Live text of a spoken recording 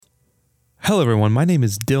Hello everyone, my name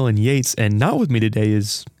is Dylan Yates, and not with me today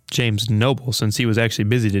is James Noble, since he was actually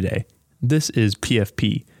busy today. This is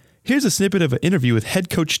PFP. Here's a snippet of an interview with head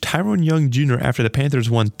coach Tyrone Young Jr. after the Panthers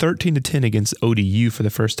won 13-10 against ODU for the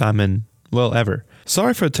first time in, ever.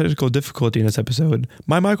 Sorry for the technical difficulty in this episode.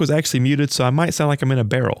 My mic was actually muted, so I might sound like I'm in a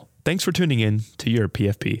barrel. Thanks for tuning in to your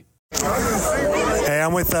PFP. Hey,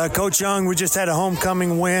 I'm with Coach Young. We just had a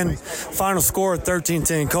homecoming win. Final score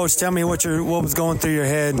 13-10. Coach, tell me what was going through your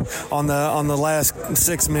head on the last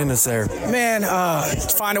 6 minutes there. Man,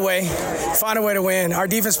 find a way to win. Our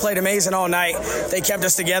defense played amazing all night. They kept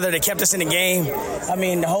us together. They kept us in the game. I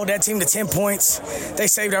mean, to hold that team to 10 points, they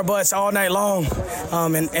saved our butts all night long.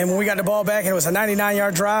 And when we got the ball back and it was a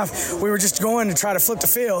 99-yard drive, we were just going to try to flip the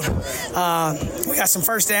field. We got some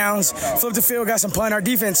first downs, flipped the field, got some punt. Our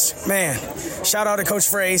defense, man, shout out to Coach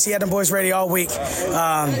Fraze. He had them boys ready all week.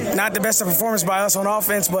 Not the best of performance by us on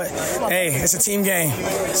offense, but, hey, it's a team game.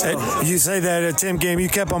 So, you say that at a team game. You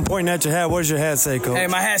kept on pointing at your hat. What does your hat say, Coach? Hey,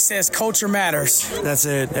 my hat says culture matters. That's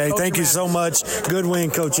it. Hey, thank you so much. Good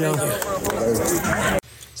win, Coach Young.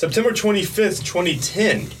 September 25th,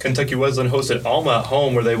 2010, Kentucky Wesleyan hosted Alma at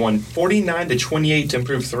home where they won 49-28 to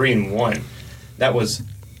improve 3-1. That was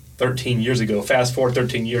 13 years ago. Fast forward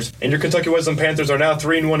 13 years. And your Kentucky Wesleyan Panthers are now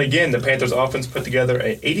 3-1 again. The Panthers offense put together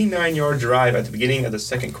an 89-yard drive at the beginning of the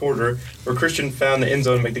second quarter where Christian found the end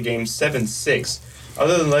zone to make the game 7-6.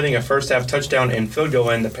 Other than letting a first-half touchdown and field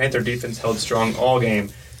goal in, the Panther defense held strong all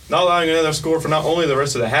game, not allowing another score for not only the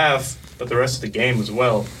rest of the half, but the rest of the game as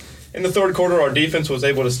well. In the third quarter, our defense was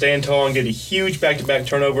able to stand tall and get a huge back-to-back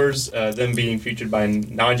turnovers, them being featured by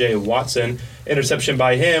Najee Watson, interception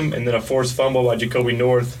by him, and then a forced fumble by Jacoby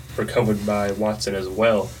North, recovered by Watson as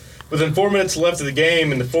well. Within 4 minutes left of the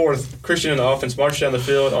game in the fourth, Christian and the offense marched down the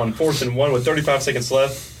field on 4th and 1 with 35 seconds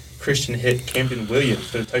left. Christian hit Camden Williams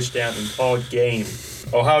for the touchdown and called game.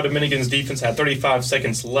 Ohio Dominican's defense had 35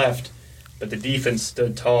 seconds left, but the defense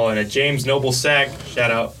stood tall, and a James Noble sack, shout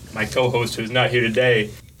out my co-host who's not here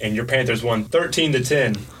today, and your Panthers won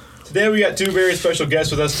 13-10. Today we got two very special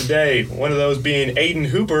guests with us today. One of those being Aden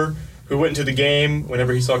Hooper, who went into the game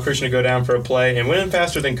whenever he saw Christian go down for a play and went in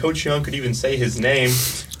faster than Coach Young could even say his name.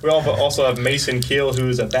 We also have Mason Keel, who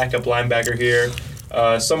is a backup linebacker here.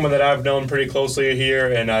 Someone that I've known pretty closely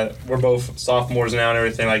here, and we're both sophomores now and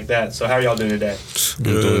everything like that. So how are y'all doing today?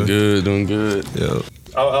 Good. Doing good. Yeah.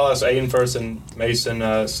 I'll ask Aden first and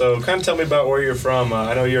Mason. So kind of tell me about where you're from.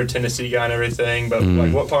 I know you're a Tennessee guy and everything, but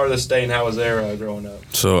like what part of the state and how was there growing up?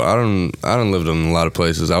 So I don't lived in a lot of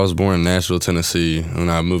places. I was born in Nashville, Tennessee,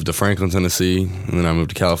 and I moved to Franklin, Tennessee, and then I moved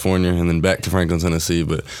to California, and then back to Franklin, Tennessee.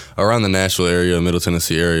 But around the Nashville area, Middle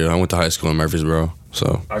Tennessee area, I went to high school in Murfreesboro.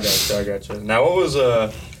 So I got you. Now,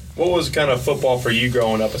 what was kind of football for you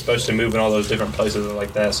growing up, especially moving all those different places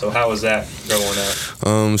like that? So how was that growing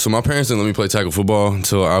up? So my parents didn't let me play tackle football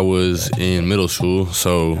until I was in middle school.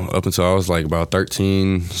 So up until I was like about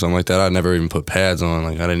 13, something like that, I never even put pads on.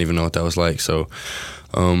 Like I didn't even know what that was like. So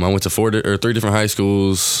I went to 3 different high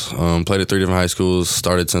schools, played at 3 different high schools,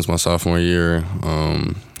 started since my sophomore year.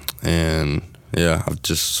 And yeah, I've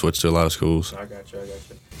just switched to a lot of schools. I got you.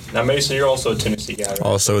 Now, Mason, you're also a Tennessee guy, right?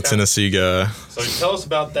 Also a Tennessee guy. So tell us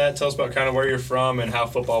about that. Tell us about kind of where you're from and how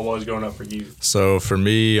football was growing up for you. So for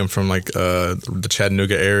me, I'm from like the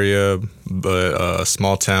Chattanooga area, but a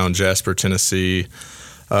small town, Jasper, Tennessee.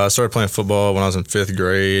 I started playing football when I was in 5th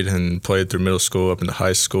grade and played through middle school up into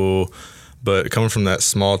high school. But coming from that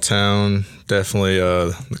small town, definitely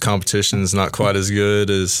the competition is not quite as good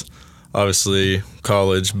as obviously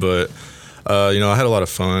college. But, I had a lot of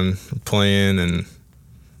fun playing and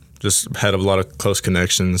just had a lot of close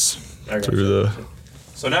connections through the.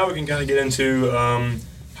 So now we can kind of get into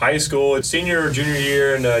high school. It's senior or junior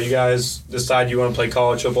year, and you guys decide you want to play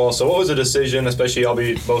college football. So what was the decision, especially y'all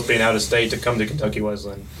both being out of state, to come to Kentucky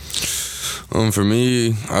Wesleyan? For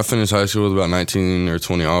me, I finished high school with about 19 or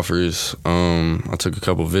 20 offers. I took a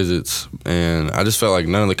couple visits, and I just felt like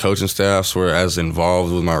none of the coaching staffs were as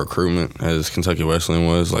involved with my recruitment as Kentucky Wesleyan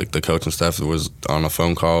was. Like the coaching staff was on a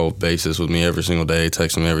phone call basis with me every single day,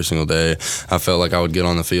 texting me every single day. I felt like I would get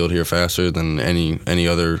on the field here faster than any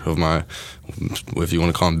other of my, if you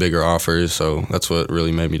want to call them bigger offers. So that's what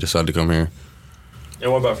really made me decide to come here.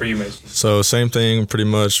 And what about for you, Mason? So same thing pretty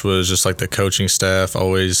much was just like the coaching staff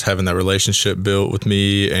always having that relationship built with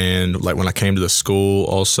me, and like when I came to the school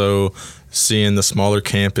also seeing the smaller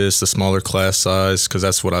campus, the smaller class size, because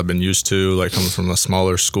that's what I've been used to, like coming from a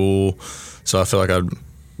smaller school. So I feel like I'd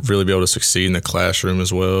really be able to succeed in the classroom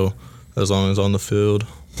as well as long as on the field.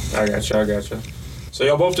 I got you. So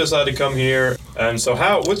y'all both decided to come here. So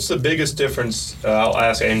what's the biggest difference, I'll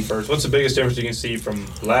ask Aden first, what's the biggest difference you can see from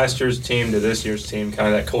last year's team to this year's team,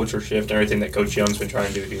 kind of that culture shift and everything that Coach Young's been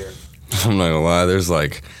trying to do here? I'm not going to lie,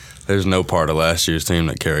 there's no part of last year's team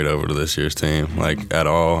that carried over to this year's team, like, at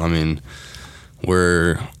all. I mean,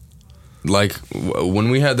 we're like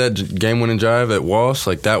when we had that game-winning drive at Walsh,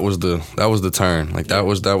 like that was the turn. Like that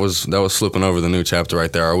was flipping over the new chapter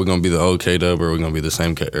right there. Are we going to be the old K-Dub, or are we going to be the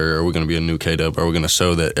same, or are we going to be a new K-Dub? Are we going to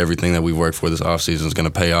show that everything that we've worked for this offseason is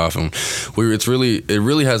going to pay off? And it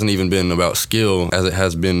really hasn't even been about skill as it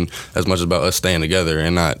has been as much about us staying together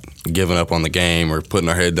and not giving up on the game or putting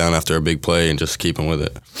our head down after a big play and just keeping with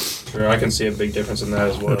it. Sure, I can see a big difference in that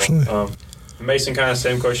as well. Mason, kind of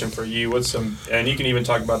same question for you. And you can even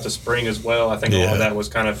talk about the spring as well. I think all of that was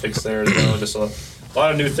kind of fixed there as well. Just a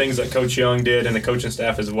lot of new things that Coach Young did and the coaching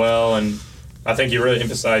staff as well. And I think he really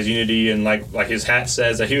emphasized unity and like his hat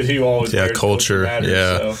says that he always wears culture.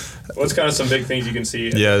 So what's kind of some big things you can see?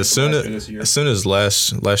 As soon as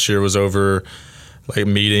last year was over, like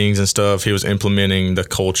meetings and stuff, he was implementing the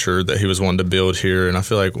culture that he was wanting to build here, and I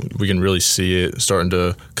feel like we can really see it starting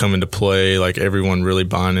to come into play, like everyone really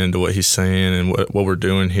buying into what he's saying and what we're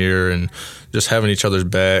doing here, and just having each other's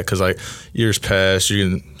back, because like years past you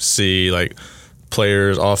can see like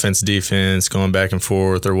players, offense, defense going back and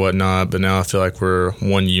forth or whatnot, but now I feel like we're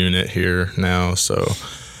one unit here now, so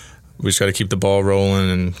we just got to keep the ball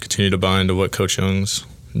rolling and continue to buy into what Coach Young's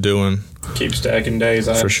doing. Keep stacking days,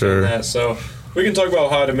 I understand that. So we can talk about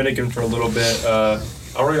Ohio Dominican for a little bit.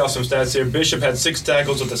 I'll read off some stats here. Bishop had 6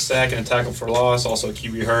 tackles with a sack and a tackle for loss, also a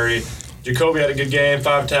QB hurry. Jacoby had a good game,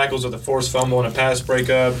 5 tackles with a forced fumble and a pass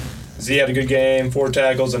breakup. Z had a good game, 4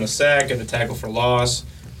 tackles and a sack and a tackle for loss.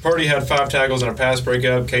 Purdy had 5 tackles and a pass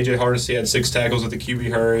breakup. KJ Hardesty had 6 tackles with a QB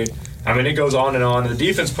hurry. I mean, it goes on and on. The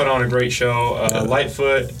defense put on a great show.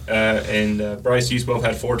 Lightfoot and Bryce Hughes both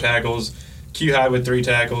had 4 tackles. Q High with 3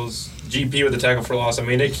 tackles. GP with a tackle for loss. I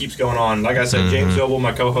mean, it keeps going on. Like I said, James Noble,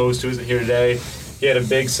 my co-host, who isn't here today, he had a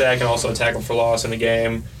big sack and also a tackle for loss in the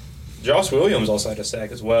game. Josh Williams also had a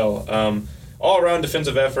sack as well. All-around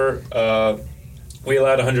defensive effort. We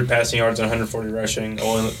allowed 100 passing yards and 140 rushing,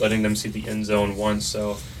 only letting them see the end zone once.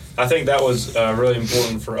 So I think that was really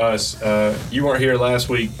important for us. You weren't here last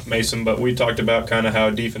week, Mason, but we talked about kind of how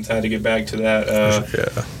defense had to get back to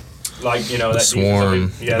that. Like, you know, that swarm.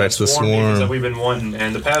 Back to the swarm that we've been wanting.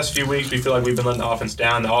 And the past few weeks, we feel like we've been letting the offense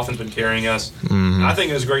down. The offense been carrying us. I think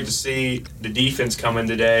it was great to see the defense come in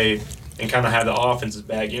today and kind of have the offenses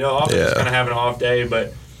back. You know, the offense is kind of having an off day,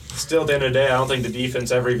 but still at the end of the day, I don't think the defense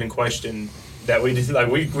ever even questioned that we did. Like,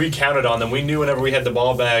 we counted on them. We knew whenever we had the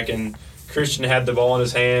ball back and Christian had the ball in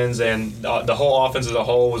his hands and the whole offense as a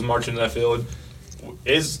whole was marching in that field.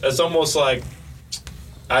 It's almost like,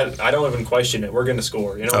 I don't even question it. We're going to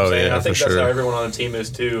score. You know what I'm saying? I think that's how everyone on the team is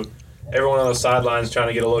too. Everyone on the sidelines trying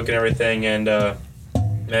to get a look and everything. And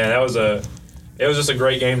man, it was just a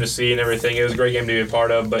great game to see and everything. It was a great game to be a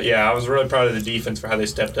part of. But yeah, I was really proud of the defense for how they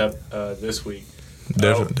stepped up this week.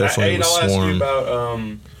 Definitely. I'll ask you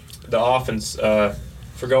about the offense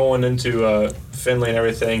for going into Findlay and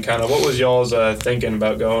everything. Kind of, what was y'all's thinking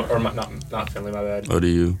about going? Or not Findlay, my bad.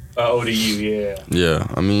 ODU. ODU, yeah. Yeah,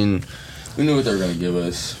 I mean, we knew what they were going to give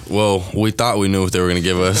us. Well, we thought we knew what they were going to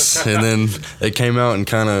give us. And then it came out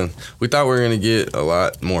and we thought we were going to get a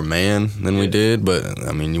lot more man than we did. But,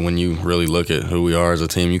 I mean, when you really look at who we are as a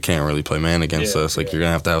team, you can't really play man against us. Like, you're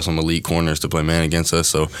going to have some elite corners to play man against us.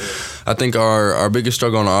 So, I think our biggest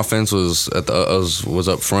struggle on offense was was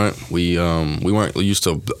up front. We weren't used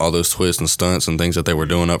to all those twists and stunts and things that they were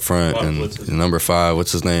doing up front. And number 5,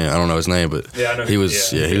 what's his name? I don't know his name, but he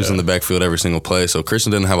was in the backfield every single play. So,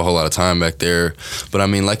 Christian didn't have a whole lot of time back there. But I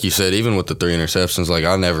mean, like you said, even with the 3 interceptions, like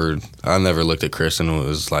I never looked at Christian and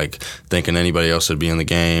was like thinking anybody else should be in the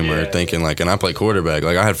game or thinking like, and I played quarterback.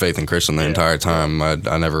 Like I had faith in Christian the entire time. I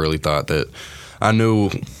never really thought that. I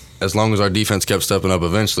knew as long as our defense kept stepping up,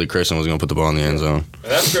 eventually Christian was going to put the ball in the end zone.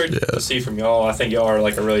 And that's great to see from y'all. I think y'all are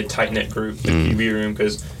like a really tight-knit group in the QB room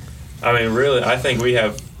because, I mean, really, I think we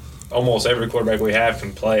have almost every quarterback we have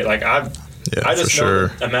can play. Like I just know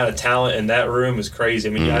the amount of talent in that room is crazy.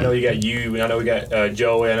 I mean, I know you got you, and I know we got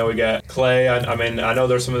Joey, I know we got Clay. I mean, I know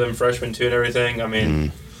there's some of them freshmen too and everything. I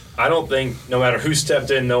mean, I don't think no matter who stepped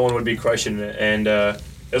in, no one would be questioning it. And it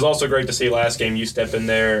was also great to see last game you step in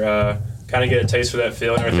there, kind of get a taste for that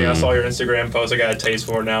field and everything. I saw your Instagram post. I got a taste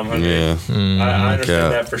for it now. I'm hungry. I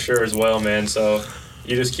understand that for sure as well, man. So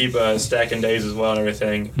you just keep stacking days as well and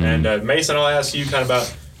everything. And Mason, I'll ask you kind of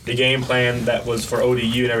about the game plan that was for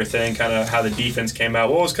ODU and everything, kind of how the defense came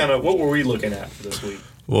out. What were we looking at for this week?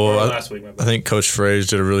 Well, last week, I think Coach Frage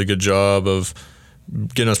did a really good job of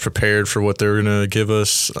getting us prepared for what they're going to give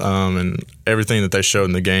us. And everything that they showed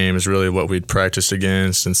in the game is really what we'd practiced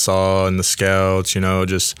against and saw in the scouts,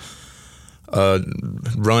 just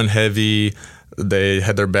run heavy. They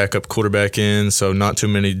had their backup quarterback in, so not too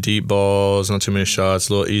many deep balls, not too many shots,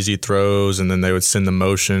 little easy throws, and then they would send the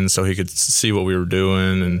motion so he could see what we were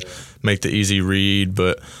doing and make the easy read.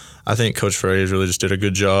 But I think Coach Frey's really just did a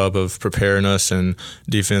good job of preparing us, and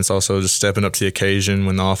defense also just stepping up to the occasion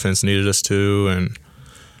when the offense needed us to, and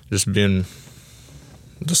just being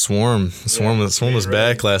the swarm. The swarm was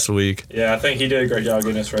back last week. Yeah, I think he did a great job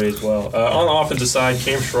getting us ready as well. On the offensive side,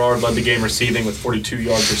 Cam Sherrard led the game receiving with 42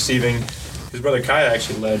 yards receiving. His brother Kaya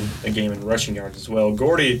actually led a game in rushing yards as well.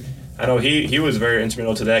 Gordy, I know he was very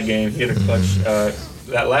instrumental to that game. He had a clutch.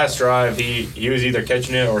 That last drive, he was either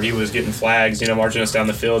catching it or he was getting flags, marching us down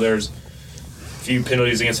the field. There's a few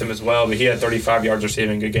penalties against him as well, but he had 35 yards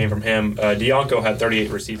receiving. Good game from him. Dianco had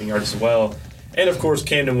 38 receiving yards as well. And, of course,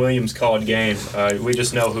 Camden Williams called game. We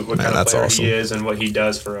just know what kind of player he is and what he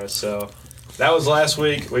does for us. So that was last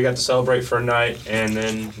week. We got to celebrate for a night, and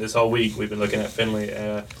then this whole week we've been looking at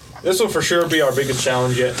Findlay. This will for sure be our biggest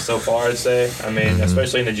challenge yet so far, I'd say. I mean,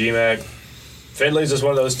 especially in the GMAC. Findlay's just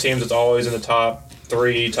one of those teams that's always in the top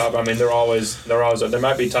three. I mean, they're always. There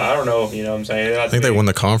might be top. I don't know. You know what I'm saying? I think they won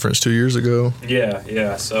the conference 2 years ago.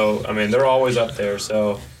 Yeah. So I mean, they're always up there.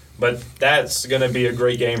 So, but that's going to be a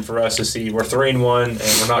great game for us to see. We're 3-1,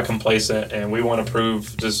 and we're not complacent, and we want to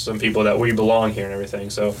prove to some people that we belong here and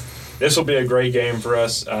everything. So, this will be a gresay game for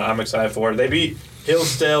us. I'm excited for it. They beat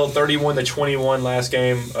Hillsdale 31-21 last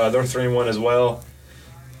game. They're 3-1 as well.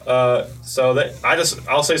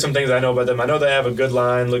 I'll say some things I know about them. I know they have a good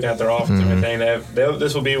line. Looking at their offense and everything,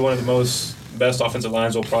 this will be one of the best offensive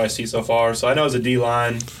lines we'll probably see so far. So I know as a D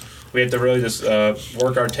line, we have to really just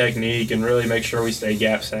work our technique and really make sure we stay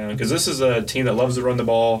gap sound, because this is a team that loves to run the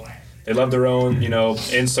ball. They love their own,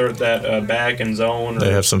 insert that back and zone.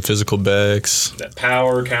 They have some physical backs. That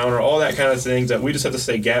power, counter, all that kind of things that we just have to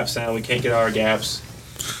stay gap sound. We can't get out our gaps.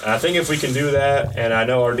 I think if we can do that, and I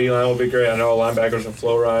know our D-line will be great. I know our linebackers will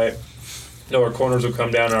flow right. I know our corners will come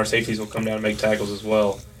down and our safeties will come down and make tackles as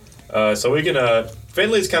well. So we can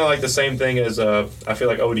Findlay's kind of like the same thing as I feel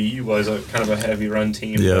like ODU was, a kind of a heavy run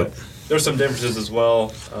team. Yep. But there's some differences as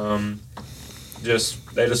well.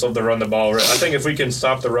 They just love to run the ball. I think if we can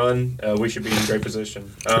stop the run, we should be in great position.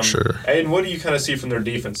 For sure. Aden, what do you kind of see from their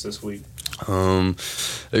defense this week?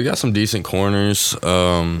 They've got some decent corners.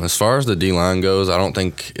 As far as the D-line goes, I don't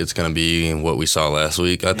think it's going to be what we saw last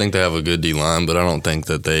week. I think they have a good D-line, but I don't think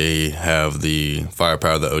that they have the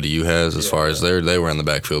firepower that ODU has as far as they were in the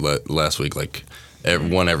backfield last week, like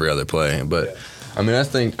every other play. But, I mean, I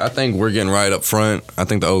think we're getting right up front. I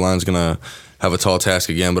think the O-line's going to have a tall task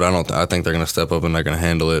again, but I think they're going to step up and they're going to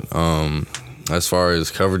handle it. As far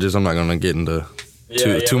as coverages, I'm not going to get into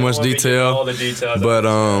too much detail. But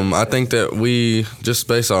I think that we, just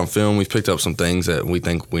based on film, we've picked up some things that we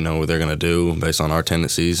think we know what they're going to do based on our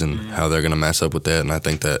tendencies and how they're going to match up with that. And I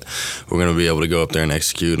think that we're going to be able to go up there and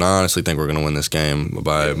execute. And I honestly think we're going to win this game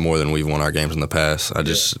by more than we've won our games in the past.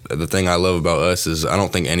 The thing I love about us is I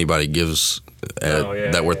don't think anybody gives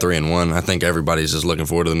that we're 3-1. I think everybody's just looking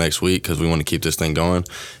forward to the next week because we want to keep this thing going.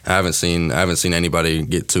 I haven't seen anybody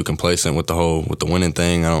get too complacent with the winning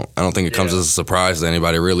thing. I don't think it comes as a surprise to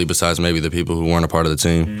anybody really, besides maybe the people who weren't a part of the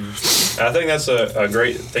team. I think that's a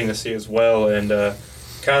great thing to see as well. And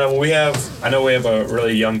kind of I know we have a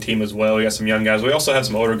really young team as well. We got some young guys. We also have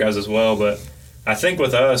some older guys as well. But I think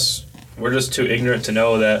with us, we're just too ignorant to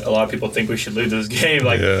know that a lot of people think we should lose this game.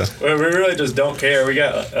 We really just don't care. We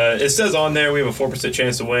got it says on there we have a 4%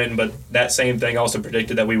 chance to win, but that same thing also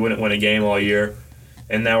predicted that we wouldn't win a game all year.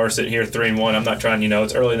 And now we're sitting here 3-1. I'm not trying,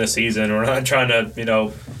 it's early in the season. We're not trying to,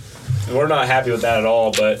 we're not happy with that at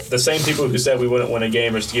all. But the same people who said we wouldn't win a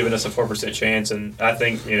game are just giving us a 4% chance. And I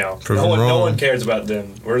think, no one cares about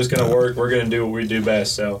them. We're just going to work. We're going to do what we do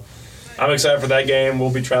best. So I'm excited for that game.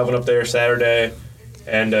 We'll be traveling up there Saturday.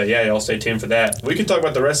 And, y'all stay tuned for that. We can talk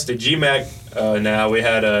about the rest of the GMAC now. We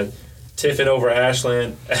had Tiffin over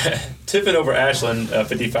Ashland.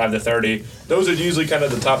 55-30. Those are usually kind of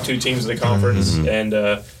the top two teams in the conference. And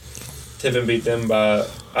Tiffin beat them by,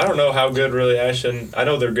 I don't know how good really Ashland. I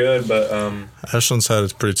know they're good, but Ashland's had a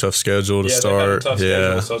pretty tough schedule to start.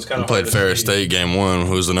 Schedule, so it's kind of played Ferris State game 1,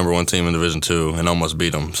 who's the number 1 team in Division 2, and almost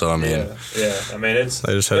beat them. So I mean, I mean they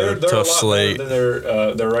just had a tough slate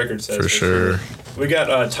than their record says for sure. We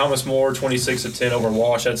got Thomas More 26-10 over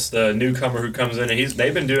Walsh. That's the newcomer who comes in, and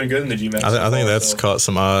they've been doing good in the GMAC. I think that's caught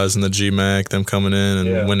some eyes in the GMAC. Them coming in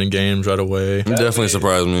and winning games right away. It definitely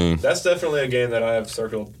surprised me. That's definitely a game that I have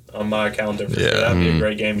circled on my calendar. That'd be a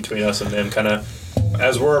great game between us and them. Kind of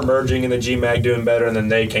as we're emerging in the GMAC doing better, and then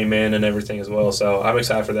they came in and everything as well. So I'm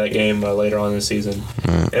excited for that game later on in the season.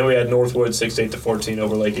 And we had Northwood 68-14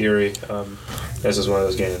 over Lake Erie. This is one of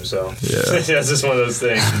those games. So that's just one of those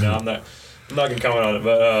things. I'm not gonna comment on it,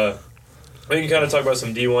 but we can kind of talk about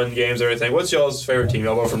some D1 games and everything. What's y'all's favorite team?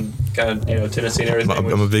 Y'all go from kind of Tennessee and everything.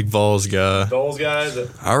 I'm a big Vols guy. Vols guys.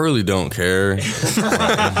 I really don't care.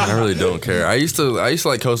 I really don't care. I used to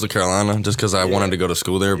like Coastal Carolina just because I wanted to go to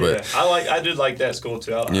school there. But I did like that school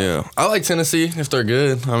too. I like Tennessee if they're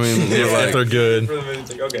good. I mean, if they're good.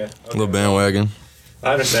 Okay. Little bandwagon.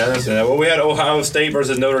 I understand. Well, we had Ohio State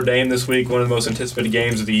versus Notre Dame this week, one of the most anticipated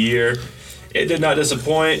games of the year. It did not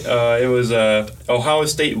disappoint. It was Ohio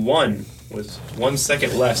State won with 1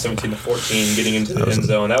 second left, 17-14, getting into the end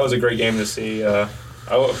zone. That was a great game to see. I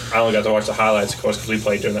only got to watch the highlights, of course, because we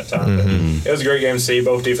played during that time. But it was a great game to see.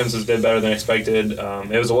 Both defenses did better than expected.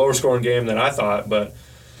 It was a lower scoring game than I thought, but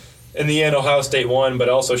in the end, Ohio State won, but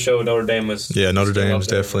also showed Notre Dame was. Yeah, Notre Dame's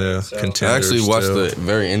definitely a contender. I actually watched the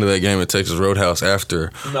very end of that game at Texas Roadhouse after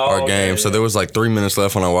our game, so there was like 3 minutes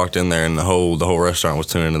left when I walked in there, and the whole restaurant was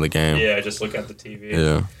tuning into the game. Yeah, just looking at the TV.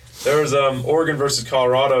 Yeah. There was Oregon versus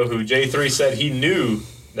Colorado, who J3 said he knew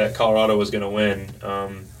that Colorado was going to win.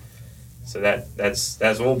 So that's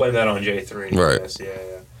we'll blame that on J3. Right.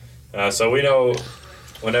 Yeah. So we know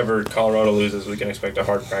whenever Colorado loses, we can expect a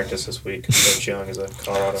hard practice this week. Coach Young is a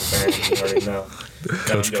Colorado fan. You already know.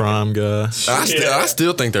 Coach Prime guy. I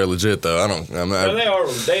still think they're legit though. They are.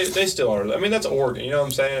 They still are. I mean, that's Oregon. You know what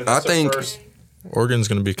I'm saying? I think. Oregon's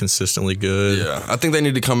going to be consistently good. Yeah, I think they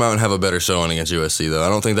need to come out and have a better showing against USC, though. I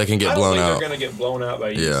don't think they can get blown out. I don't think they're going to get blown out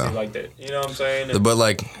by USC like that. You know what I'm saying?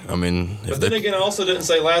 But, I mean... But then again, I also didn't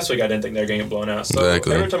say last week I didn't think they were going to get blown out. So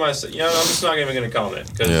every time I say... I'm just not even going to comment.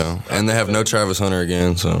 And they have no Travis Hunter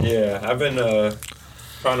again, so... Yeah, I've been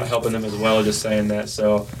trying to help them as well, just saying that.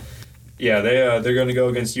 So, yeah, they're going to go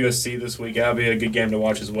against USC this week. That'll be a good game to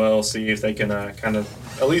watch as well, see if they can kind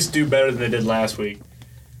of at least do better than they did last week.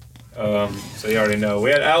 So you already know. We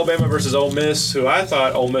had Alabama versus Ole Miss, who I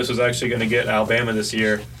thought Ole Miss was actually going to get Alabama this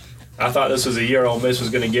year. I thought this was a year Ole Miss was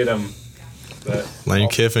going to get them. But Lane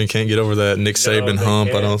Kiffin can't get over that Nick Saban hump,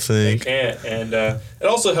 I don't think. They can't. And it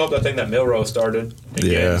also helped, I think, that Milroe started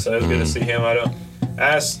again. So it was good to see him.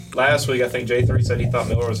 Last week, I think J3 said he thought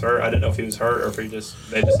Milroe was hurt. I didn't know if he was hurt or if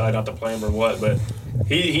they decided not to play him or what. But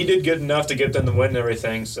he did good enough to get them the win and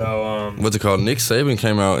everything. So what's it called? Nick Saban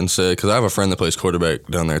came out and said, because I have a friend that plays quarterback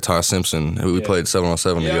down there, Ty Simpson. We played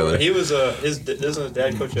 7-on-7 together. He was isn't his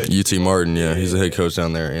dad coach at UT Martin? Yeah, he's the head coach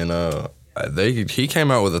down there, and he came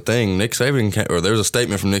out with a thing. Nick Saban there was a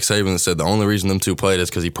statement from Nick Saban that said the only reason them two played is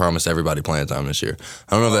because he promised everybody playing time this year.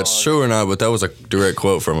 I don't know if that's true or not, but that was a direct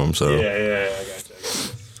quote from him. So I got you.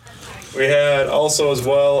 We had also as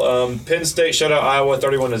well Penn State shut out Iowa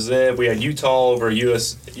 31-0. We had Utah over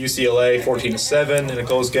UCLA 14-7 in a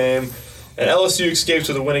close game, and LSU escaped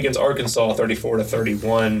with a win against Arkansas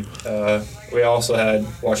 34-31. We also had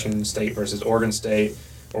Washington State versus Oregon State,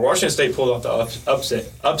 where Washington State pulled off the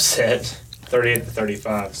upset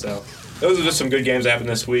 38-35. So those are just some good games that happened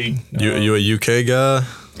this week. You a UK guy?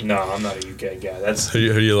 No, I'm not a UK guy. Who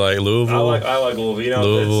do you like? Louisville? I like Louisville. You know,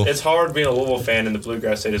 Louisville. It's hard being a Louisville fan in the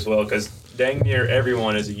Bluegrass State as well because dang near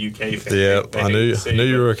everyone is a UK fan. Yeah, I knew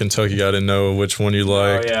you were a Kentucky guy. I didn't know which one you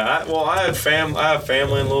liked. Oh yeah, I have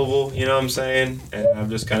family in Louisville. You know what I'm saying? And I've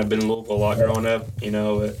just kind of been in Louisville a lot growing up. You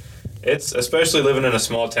know, but it's especially living in a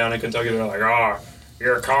small town in Kentucky. They're like,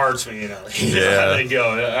 you're a Cards fan. You know how they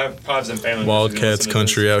go. I have probably some family. Wildcats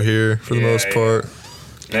country out here for the most part.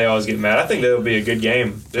 They always get mad. I think that'll be a good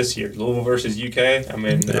game this year. Louisville versus UK. I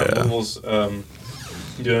mean, Louisville's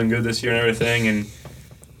doing good this year and everything. And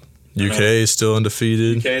UK is still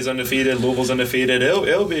undefeated. UK is undefeated. Louisville's undefeated.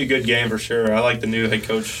 It'll be a good game for sure. I like the new head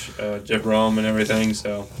coach, Jeff Rome, and everything.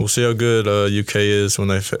 So we'll see how good UK is when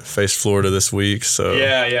they face Florida this week. So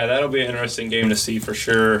yeah, that'll be an interesting game to see for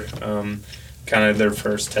sure. Kind of their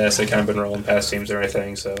first test. They kind of been rolling past teams and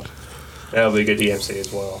everything. So that'll be a good DMC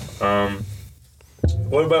as well.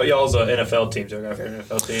 What about y'all's NFL teams? Y'all got a favorite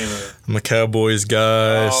NFL team? I'm a Cowboys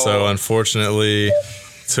guy, so unfortunately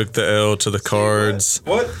took the L to the Cards.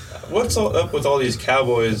 What's up with all these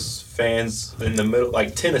Cowboys fans in the middle,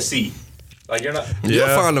 like Tennessee? Like you're not. You'll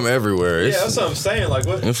find them everywhere. That's what I'm saying. Like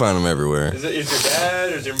what? You'll find them everywhere. Is your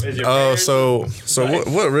dad? Is your parents?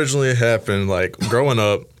 What originally happened? Like growing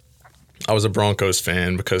up, I was a Broncos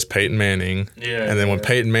fan because Peyton Manning. Yeah. And then when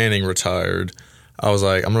Peyton Manning retired, I was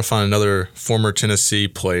like, I'm going to find another former Tennessee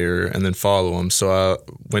player and then follow him. So I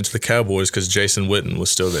went to the Cowboys because Jason Witten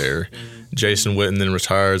was still there. Jason Witten then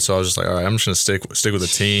retired, so I was just like, all right, I'm just going to stick with the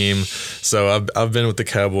team. So I've been with the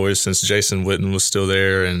Cowboys since Jason Witten was still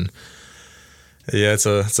there, and Yeah, it's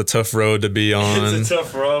a tough road to be on. It's a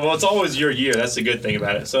tough road. Well, it's always your year. That's the good thing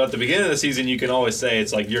about it. So at the beginning of the season, you can always say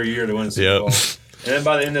it's like your year to win the Super Bowl. And then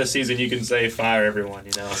by the end of the season, you can say fire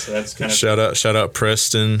everyone. So that's kind of shout out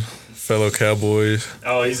Preston, fellow Cowboys.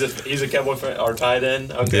 Oh, he's a Cowboy fan or tight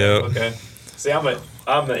end. Okay, Yep. okay. See,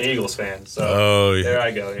 I'm an Eagles fan, so there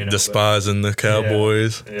I go. Despising the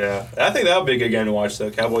Cowboys. Yeah, I think that'll be a good game to watch,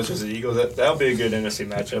 though. Cowboys versus Eagles. That'll be a good NFC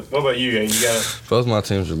matchup. What about you? You got both my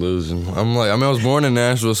teams are losing. I was born in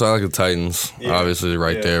Nashville, so I like the Titans, obviously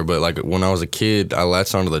there. But like when I was a kid, I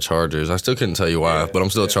latched onto the Chargers. I still couldn't tell you why, but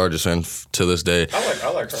I'm still a Chargers fan to this day.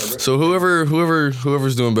 I like Herbert. So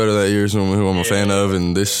whoever's doing better that year is who I'm a fan of,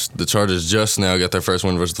 and the Chargers just now got their first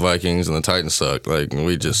win versus the Vikings, and the Titans suck. Like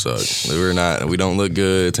we just suck. We don't look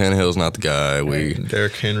good. Tannehill's not the guy.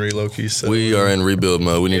 Derrick Henry, low-key said we are in rebuild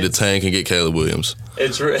mode. We need to tank and get Caleb Williams.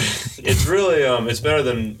 It's really it's better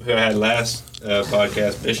than who I had last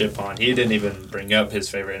podcast, Bishop, on. He didn't even bring up his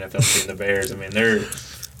favorite NFL team, the Bears. I mean, they're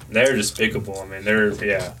despicable. I mean,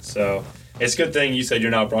 so it's a good thing you said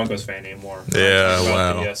you're not a Broncos fan anymore. Yeah,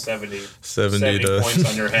 wow. The, 70 points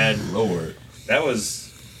on your head. Lord. That was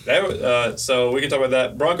so we can talk about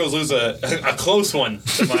that. Broncos lose a close one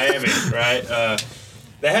to Miami, right?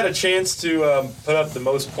 They had a chance to put up the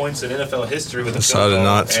most points in NFL history with the decided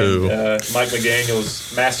not to. Mike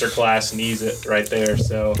McDaniel's masterclass needs it right there.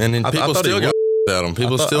 So and then people still got at him.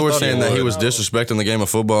 People still were saying that he was disrespecting the game of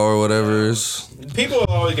football or whatever. People are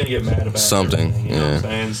always going to get mad about something. You know what I'm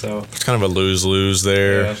saying? So it's kind of a lose-lose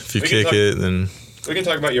there. Yeah. If you kick it, then we can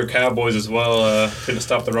talk about your Cowboys as well. Couldn't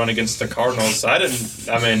stop the run against the Cardinals. I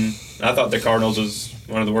thought the Cardinals was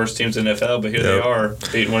one of the worst teams in the NFL, but here they are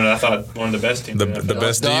beating one of the best teams in the NFL.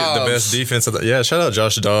 The best defense. Shout out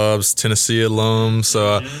Josh Dobbs, Tennessee alum.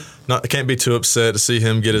 So I can't be too upset to see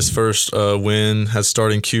him get his first win as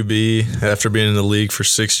starting QB after being in the league for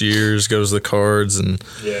 6 years. Goes to the Cards and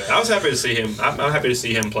I was happy to see him. I'm happy to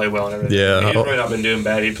see him play well and everything. Yeah, he's really not been doing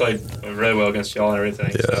bad. He played really well against y'all and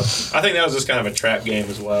everything. Yeah. So I think that was just kind of a trap game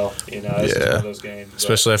as well. It's just one of those games.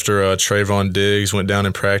 Especially after Trayvon Diggs went down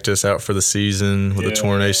in practice out for the season with a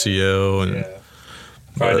torn ACL and.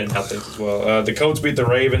 Probably didn't help things as well. The Colts beat the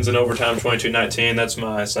Ravens in overtime 22-19. That's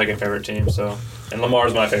my second favorite team. So, and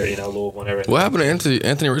Lamar's my favorite, Louisville and everything. What happened to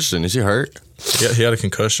Anthony Richardson? Is he hurt? Yeah, he had a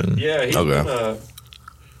concussion. Yeah,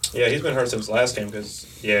 he's been hurt since last game because,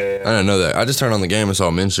 I didn't know that. I just turned on the game and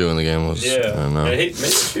saw Minshew and the game was, I don't know. And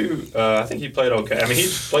Minshew, I think he played okay. I mean, he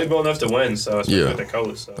played well enough to win, so especially with the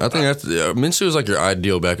Colts. So. I think Minshew is like your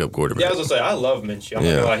ideal backup quarterback. Yeah, I was going to say, I love Minshew. I'm not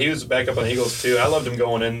gonna lie. He was back up on the Eagles, too. I loved him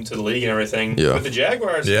going into the league and everything. Yeah. With the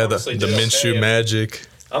Jaguars, the Minshew magic.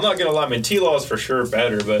 I'm not going to lie. I mean, T-Law is for sure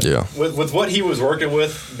better, but with what he was working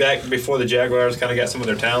with back before the Jaguars kind of got some of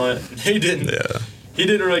their talent, he didn't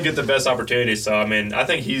really get the best opportunities. So, I mean, I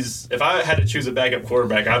think if I had to choose a backup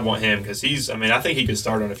quarterback, I'd want him because I think he could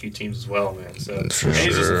start on a few teams as well, man. So, and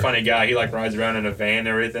he's just a funny guy. He, rides around in a van and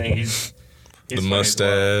everything. He's the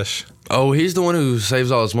mustache. Well. Oh, he's the one who saves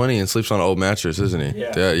all his money and sleeps on an old mattress, isn't he?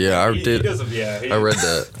 Yeah. I did. I read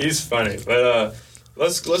that. He's funny. But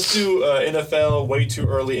let's do NFL way too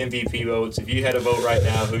early MVP votes. If you had a vote right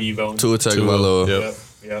now, who you voting? Tua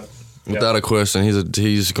Tagovailoa. Yep. Without a question,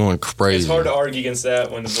 he's going crazy. It's hard to argue against that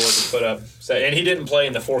when the boys are put up. And he didn't play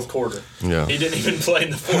in the fourth quarter. Yeah. He didn't even play in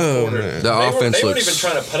the fourth quarter. Man. They weren't even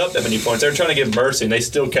trying to put up that many points. They were trying to give mercy, and they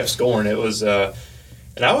still kept scoring. It was,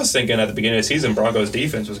 and I was thinking at the beginning of the season, Broncos'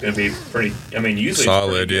 defense was going to be pretty. I mean, usually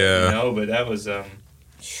solid, good, but that was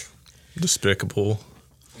despicable.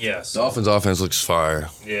 Yes. Dolphins' offense looks fire.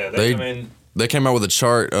 Yeah, They came out with a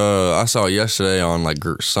chart I saw yesterday on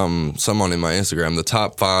some on my Instagram. The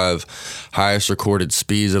top 5 highest recorded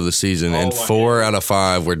speeds of the season, and 4 out of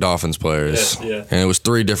 5 were Dolphins players. Yeah. And it was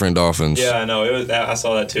 3 different Dolphins. Yeah, I know. I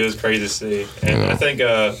saw that too. It was crazy to see. And I think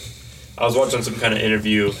I was watching some kind of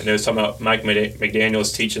interview, and it was talking about Mike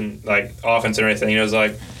McDaniel's teaching offense and everything. And it was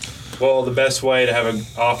like, well, the best way to have an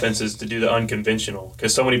offense is to do the unconventional,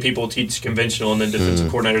 because so many people teach conventional and then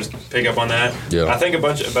defensive coordinators pick up on that. Yeah. I think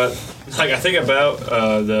about the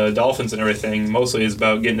Dolphins and everything mostly is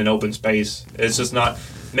about getting an open space. It's just not.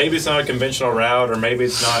 Maybe it's not a conventional route, or maybe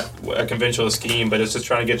it's not a conventional scheme, but it's just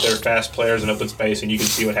trying to get their fast players in open space, and you can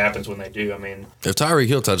see what happens when they do. I mean, if Tyreek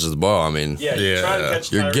Hill touches the ball, try to catch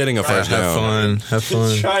you're getting a first down. Have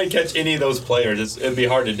fun. Try and catch any of those players. It'd be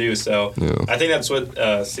hard to do. So I think that's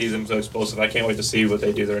what sees them so explosive. I can't wait to see what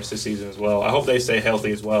they do the rest of the season as well. I hope they stay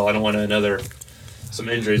healthy as well. I don't want some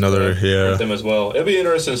injuries hurt them as well. It'll be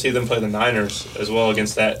interesting to see them play the Niners as well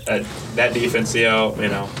against that defense. See how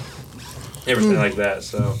everything like that.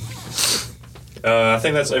 So I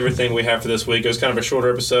think that's everything we have for this week. It was kind of a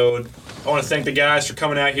shorter episode. I want to thank the guys for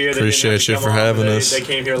coming out here. Appreciate you for having us. They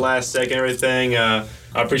came here last second and everything. I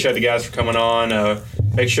appreciate the guys for coming on.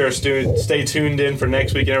 Make sure to stay tuned in for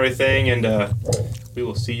next week and everything, and we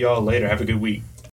will see y'all later. Have a good week.